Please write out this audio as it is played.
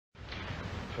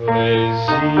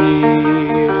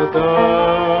Plaisir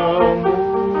d'amour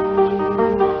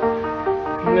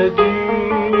ne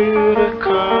dure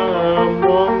qu'un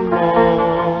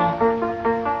moment,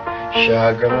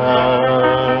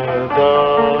 chagrin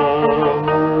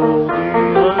d'amour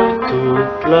dure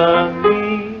toute la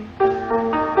vie,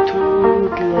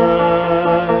 toute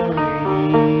la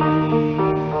vie.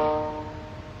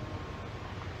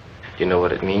 You know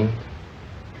what it means?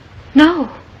 No.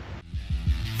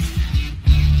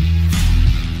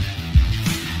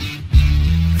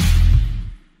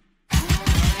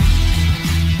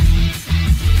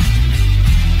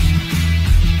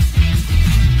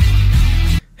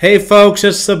 Hey folks,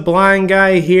 it's the Blind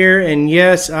Guy here, and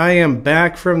yes, I am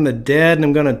back from the dead, and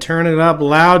I'm going to turn it up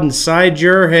loud inside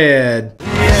your head.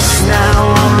 Yes,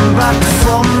 now I'm back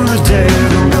from the dead,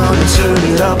 I'm going to turn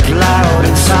it up loud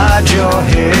inside your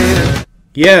head.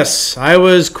 Yes, I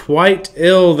was quite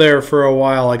ill there for a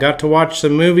while. I got to watch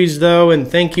some movies though, and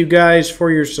thank you guys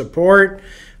for your support.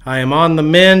 I am on the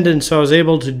mend, and so I was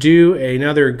able to do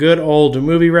another good old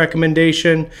movie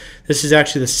recommendation. This is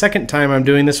actually the second time I'm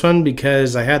doing this one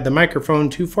because I had the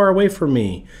microphone too far away from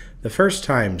me the first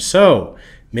time. So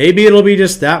maybe it'll be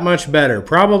just that much better.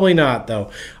 Probably not,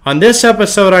 though. On this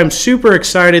episode, I'm super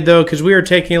excited, though, because we are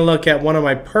taking a look at one of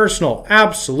my personal,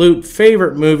 absolute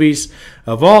favorite movies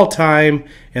of all time,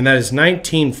 and that is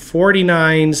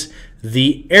 1949's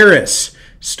The Heiress,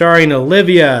 starring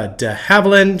Olivia de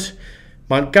Havilland,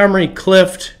 Montgomery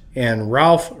Clift, and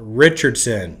Ralph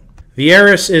Richardson. The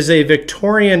Heiress is a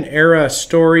Victorian-era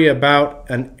story about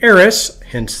an heiress,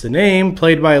 hence the name,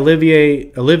 played by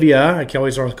Olivia, I can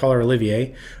always call her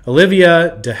Olivia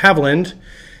de Havilland,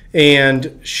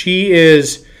 and she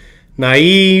is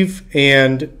naive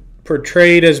and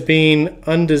portrayed as being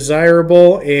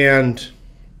undesirable and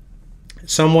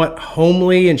somewhat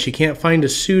homely, and she can't find a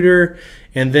suitor.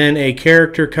 And then a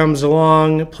character comes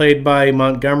along, played by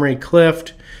Montgomery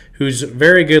Clift, who's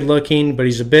very good looking, but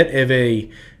he's a bit of a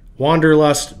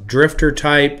wanderlust drifter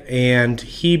type, and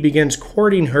he begins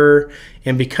courting her.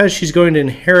 And because she's going to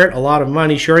inherit a lot of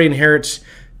money, she already inherits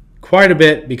quite a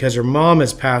bit because her mom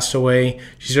has passed away.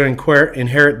 She's going to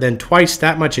inherit then twice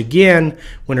that much again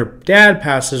when her dad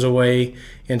passes away.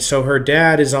 And so her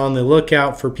dad is on the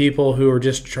lookout for people who are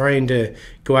just trying to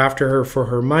go after her for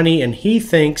her money, and he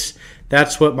thinks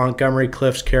that's what Montgomery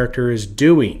Clift's character is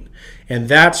doing. And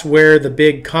that's where the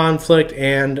big conflict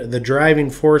and the driving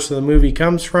force of the movie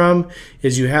comes from,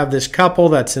 is you have this couple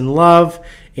that's in love,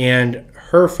 and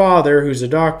her father, who's a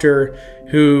doctor,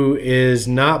 who is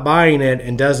not buying it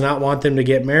and does not want them to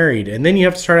get married. And then you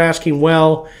have to start asking,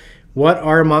 well, what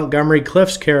are Montgomery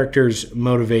Clift's character's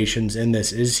motivations in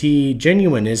this? Is he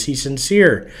genuine? Is he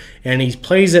sincere? And he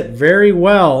plays it very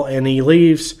well, and he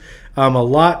leaves a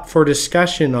lot for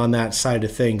discussion on that side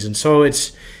of things. And so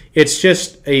it's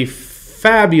just a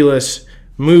fabulous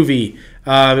movie.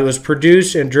 It was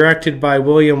produced and directed by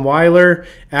William Wyler.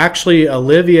 Actually,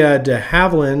 Olivia de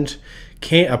Havilland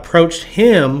approached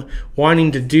him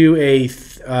wanting to do a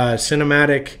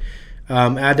cinematic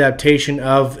adaptation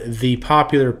of the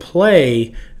popular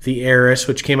play The Heiress,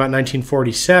 which came out in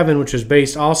 1947, which was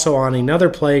based also on another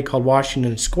play called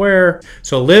Washington Square.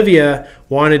 So Olivia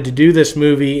wanted to do this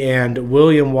movie, and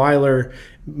William Wyler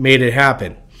made it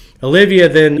happen. Olivia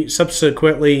then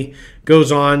subsequently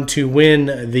goes on to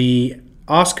win the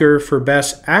Oscar for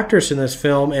Best Actress in this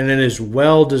film, and it is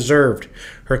well deserved.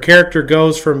 Her character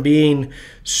goes from being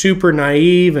super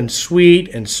naive and sweet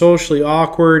and socially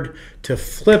awkward to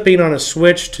flipping on a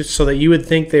switch so that you would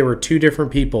think they were two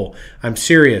different people. I'm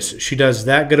serious. She does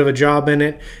that good of a job in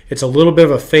it. It's a little bit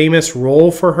of a famous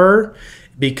role for her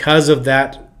because of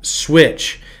that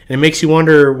switch. And it makes you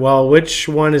wonder, well, which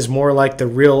one is more like the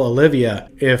real Olivia?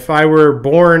 If I were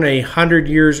born 100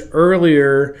 years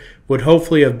earlier, would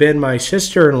hopefully have been my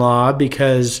sister-in-law,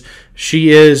 because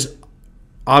she is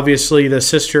obviously the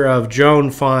sister of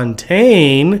Joan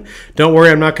Fontaine. Don't worry,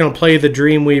 I'm not going to play the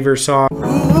Dreamweaver song. Ooh,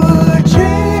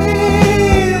 Dreamweaver,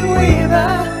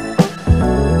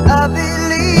 I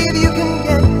believe you can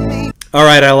get me. All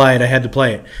right, I lied. I had to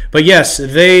play it. But yes,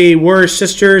 they were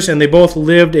sisters, and they both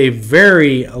lived a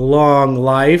very long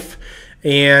life,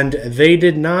 and they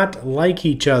did not like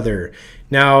each other.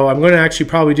 Now, I'm going to actually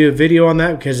probably do a video on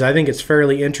that because I think it's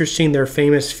fairly interesting, their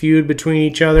famous feud between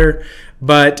each other.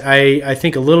 But I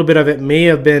think a little bit of it may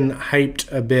have been hyped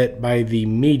a bit by the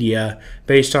media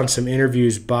based on some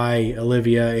interviews by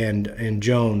Olivia and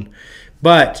Joan.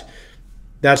 But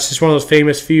that's just one of those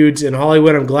famous feuds in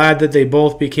Hollywood. I'm glad that they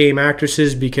both became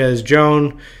actresses because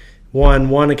Joan won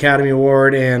 1 Academy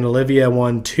Award and Olivia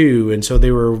won 2. And so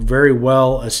they were very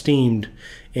well esteemed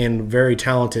and very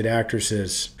talented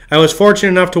actresses. I was fortunate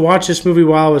enough to watch this movie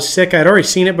while I was sick. I'd already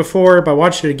seen it before, but I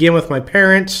watched it again with my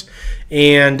parents,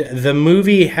 and the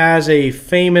movie has a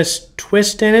famous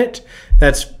twist in it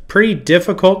that's pretty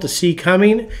difficult to see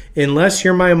coming unless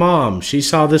you're my mom. She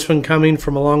saw this one coming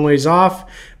from a long ways off,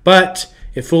 but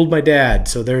it fooled my dad,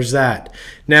 so there's that.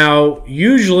 Now,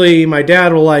 usually my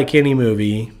dad will like any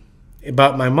movie,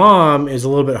 but my mom is a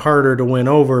little bit harder to win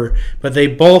over, but they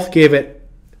both gave it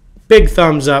big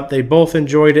thumbs up. They both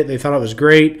enjoyed it. They thought it was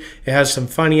great. It has some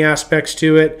funny aspects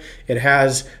to it. It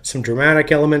has some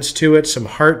dramatic elements to it, some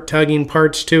heart-tugging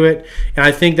parts to it. And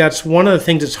I think that's one of the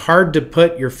things that's hard to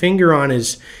put your finger on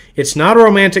is it's not a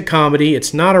romantic comedy,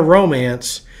 it's not a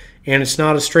romance, and it's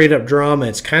not a straight-up drama.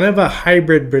 It's kind of a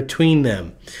hybrid between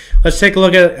them. Let's take a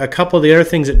look at a couple of the other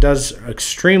things it does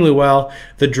extremely well.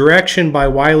 The direction by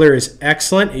Wyler is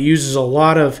excellent. It uses a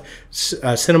lot of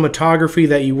cinematography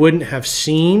that you wouldn't have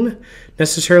seen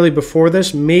necessarily before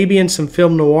this, maybe in some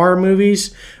film noir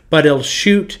movies, but it'll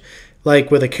shoot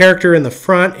like with a character in the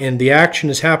front and the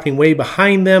action is happening way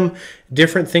behind them,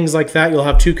 different things like that. You'll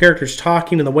have two characters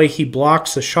talking, and the way he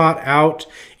blocks the shot out,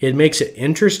 it makes it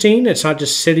interesting. It's not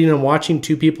just sitting and watching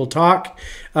two people talk.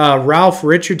 Ralph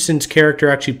Richardson's character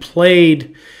actually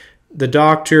played the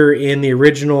doctor in the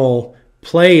original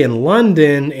play in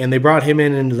London, and they brought him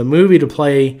into the movie to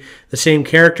play the same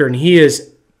character, and he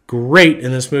is great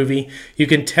in this movie. You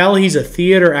can tell he's a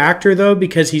theater actor, though,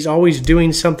 because he's always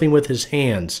doing something with his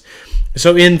hands.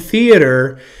 So in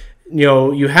theater, you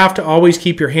know, you have to always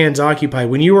keep your hands occupied.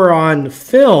 When you are on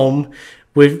film,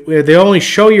 they only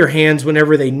show your hands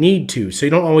whenever they need to, so you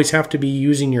don't always have to be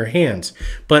using your hands.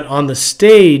 But on the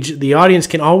stage, the audience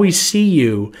can always see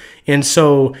you, and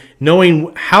so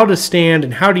knowing how to stand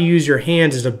and how to use your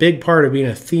hands is a big part of being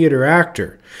a theater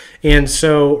actor. And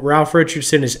so Ralph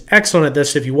Richardson is excellent at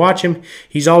this. If you watch him,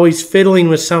 he's always fiddling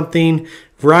with something,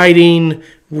 writing,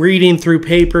 reading through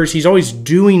papers. He's always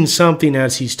doing something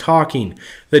as he's talking.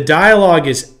 The dialogue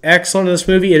is excellent in this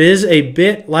movie. It is a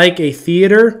bit like a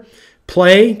theater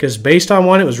play, because based on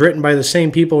one, it was written by the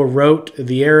same people who wrote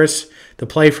the Heiress, the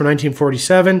play from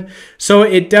 1947. So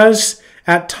it does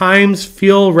at times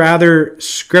feel rather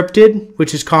scripted,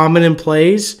 which is common in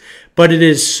plays, but it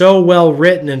is so well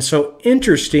written and so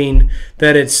interesting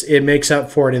that it makes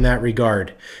up for it in that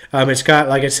regard. It's got,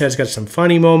 like I said, it's got some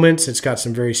funny moments, it's got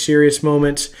some very serious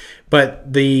moments,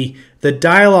 but the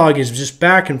dialogue is just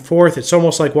back and forth. It's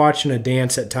almost like watching a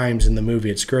dance at times in the movie.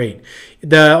 It's great.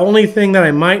 The only thing that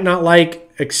I might not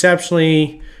like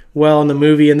exceptionally well in the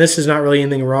movie, and this is not really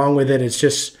anything wrong with it, it's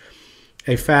just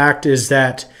a fact, is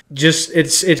that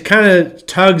it kind of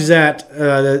tugs at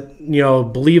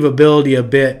believability a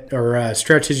bit, or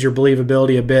stretches your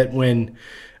believability a bit when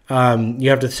you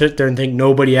have to sit there and think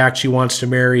nobody actually wants to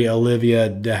marry Olivia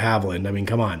de Havilland. I mean,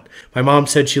 come on. My mom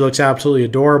said she looks absolutely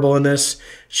adorable in this.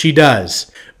 She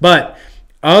does. But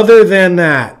other than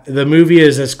that, the movie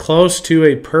is as close to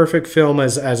a perfect film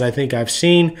as I think I've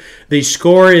seen. The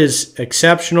score is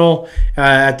exceptional.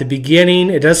 At the beginning,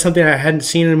 it does something I hadn't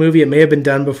seen in a movie. It may have been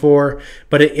done before,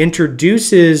 but it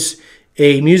introduces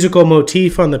a musical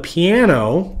motif on the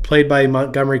piano, played by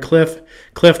Montgomery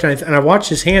Clift, and I watched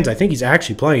his hands. I think he's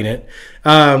actually playing it.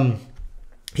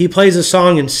 He plays a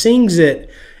song and sings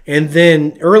it, and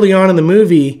then early on in the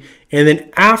movie, and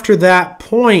then after that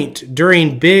point,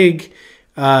 during big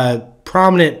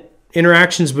prominent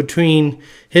interactions between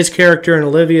his character and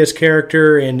Olivia's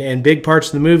character and big parts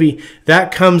of the movie,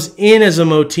 that comes in as a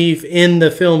motif in the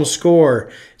film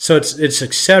score. So it's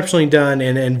exceptionally done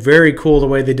and very cool the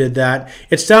way they did that.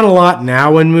 It's done a lot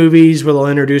now in movies where they'll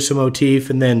introduce a motif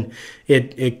and then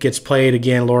it gets played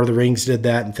again. Lord of the Rings did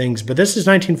that and things. But this is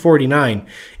 1949,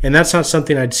 and that's not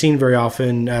something I'd seen very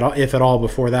often, if at all,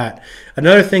 before that.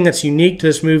 Another thing that's unique to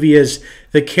this movie is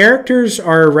the characters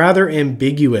are rather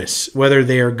ambiguous, whether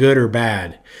they are good or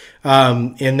bad.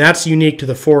 And that's unique to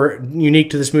this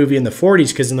movie in the 40s,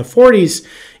 because in the 40s,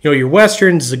 your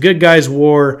westerns, the good guys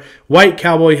wore white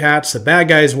cowboy hats, the bad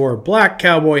guys wore black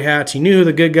cowboy hats. You knew who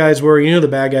the good guys were, you knew who the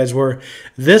bad guys were.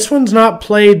 This one's not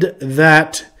played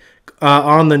that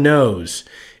on the nose.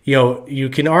 You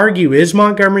can argue, is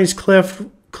Montgomery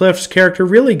Clift's character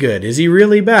really good? Is he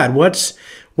really bad? What's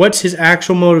his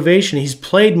actual motivation? He's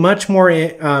played much more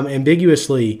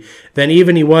ambiguously than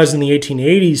even he was in the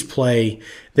 1880s play.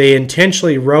 They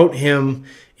intentionally wrote him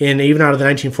even out of the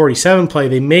 1947 play,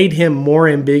 they made him more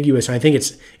ambiguous. And I think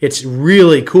it's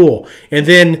really cool. And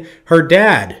then her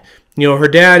dad,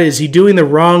 is he doing the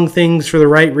wrong things for the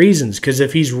right reasons? Because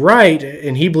if he's right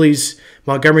and he believes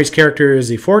Montgomery's character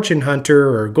is a fortune hunter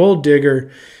or a gold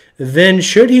digger, then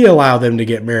should he allow them to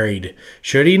get married?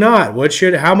 Should he not?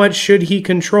 How much should he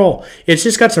control? It's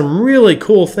just got some really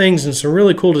cool things and some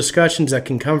really cool discussions that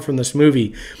can come from this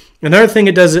movie. Another thing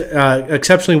it does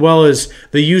exceptionally well is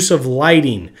the use of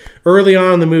lighting. Early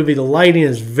on in the movie, the lighting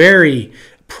is very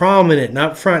prominent and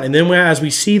up front, and then as we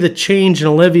see the change in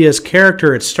Olivia's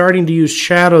character, it's starting to use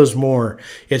shadows more.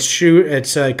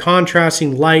 It's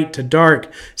contrasting light to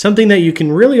dark, something that you can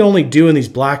really only do in these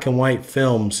black and white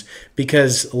films,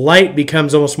 because light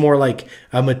becomes almost more like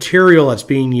a material that's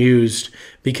being used,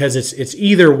 because it's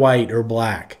either white or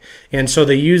black. And so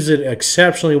they use it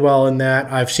exceptionally well in that.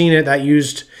 I've seen that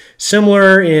used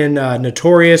similar in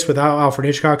Notorious with Alfred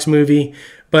Hitchcock's movie.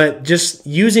 But just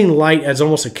using light as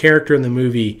almost a character in the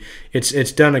movie,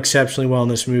 it's done exceptionally well in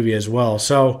this movie as well.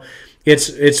 So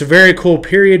it's a very cool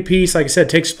period piece. Like I said, it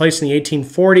takes place in the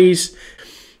 1840s.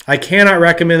 I cannot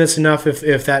recommend this enough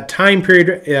if that time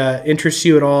period interests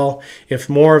you at all, if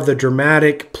more of the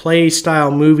dramatic play style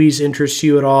movies interest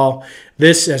you at all.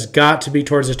 This has got to be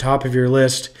towards the top of your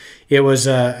list. It was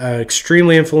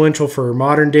extremely influential for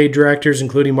modern-day directors,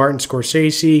 including Martin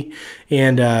Scorsese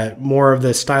and more of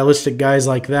the stylistic guys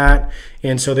like that.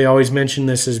 And so they always mention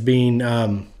this as being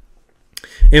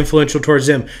influential towards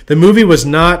them. The movie was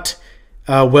not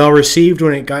well received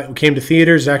when it came to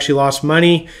theaters. It actually lost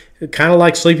money, kind of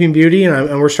like Sleeping Beauty.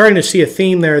 And we're starting to see a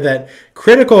theme there that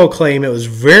critical acclaim, it was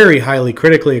very highly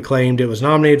critically acclaimed. It was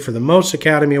nominated for the most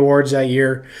Academy Awards that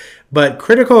year. But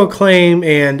critical acclaim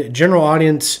and general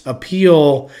audience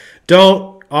appeal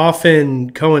don't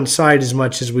often coincide as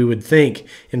much as we would think.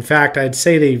 In fact, I'd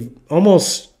say they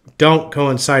almost don't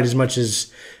coincide as much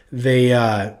as they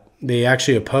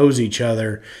actually oppose each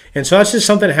other. And so that's just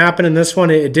something that happened in this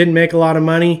one. It didn't make a lot of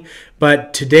money,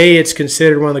 but today it's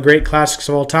considered one of the great classics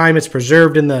of all time. It's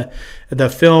preserved in the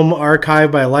film archive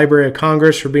by Library of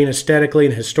Congress for being aesthetically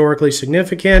and historically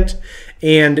significant.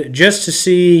 And just to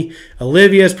see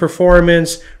Olivia's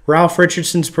performance, Ralph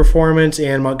Richardson's performance,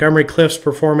 and Montgomery Clift's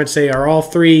performance, they are all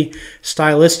three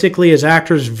stylistically as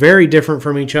actors very different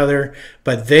from each other,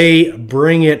 but they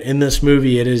bring it in this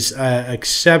movie. It is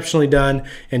exceptionally done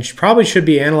and probably should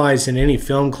be analyzed in any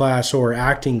film class or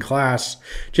acting class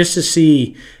just to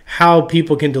see how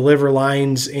people can deliver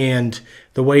lines and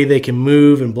the way they can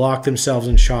move and block themselves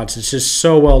in shots. It's just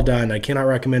so well done. I cannot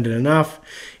recommend it enough.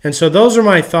 And so those are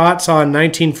my thoughts on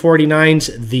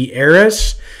 1949's The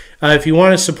Heiress. If you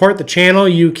want to support the channel,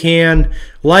 you can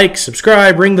like,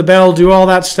 subscribe, ring the bell, do all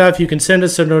that stuff. You can send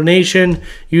us a donation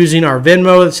using our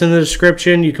Venmo that's in the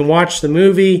description. You can watch the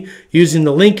movie using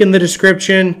the link in the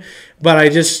description. But I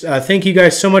just thank you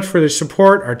guys so much for the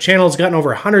support. Our channel's gotten over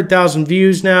 100,000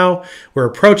 views now. We're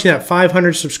approaching that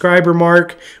 500 subscriber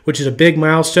mark, which is a big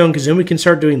milestone, because then we can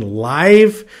start doing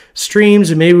live streams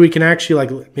and maybe we can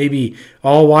actually maybe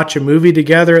all watch a movie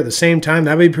together at the same time.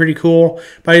 That'd be pretty cool.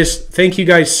 But I just thank you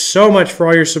guys so much for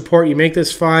all your support. You make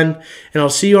this fun. And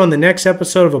I'll see you on the next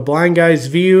episode of A Blind Guy's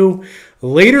View.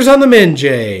 Laters on the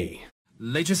Menjay.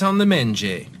 Laters on the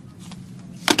Menjay.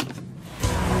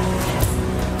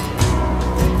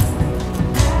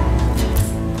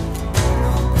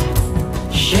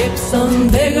 Ships on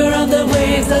bigger of the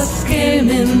waves are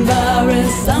skimming barren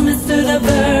summits to the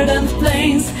verdant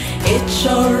plains. Each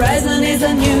horizon is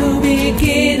a new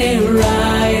beginning.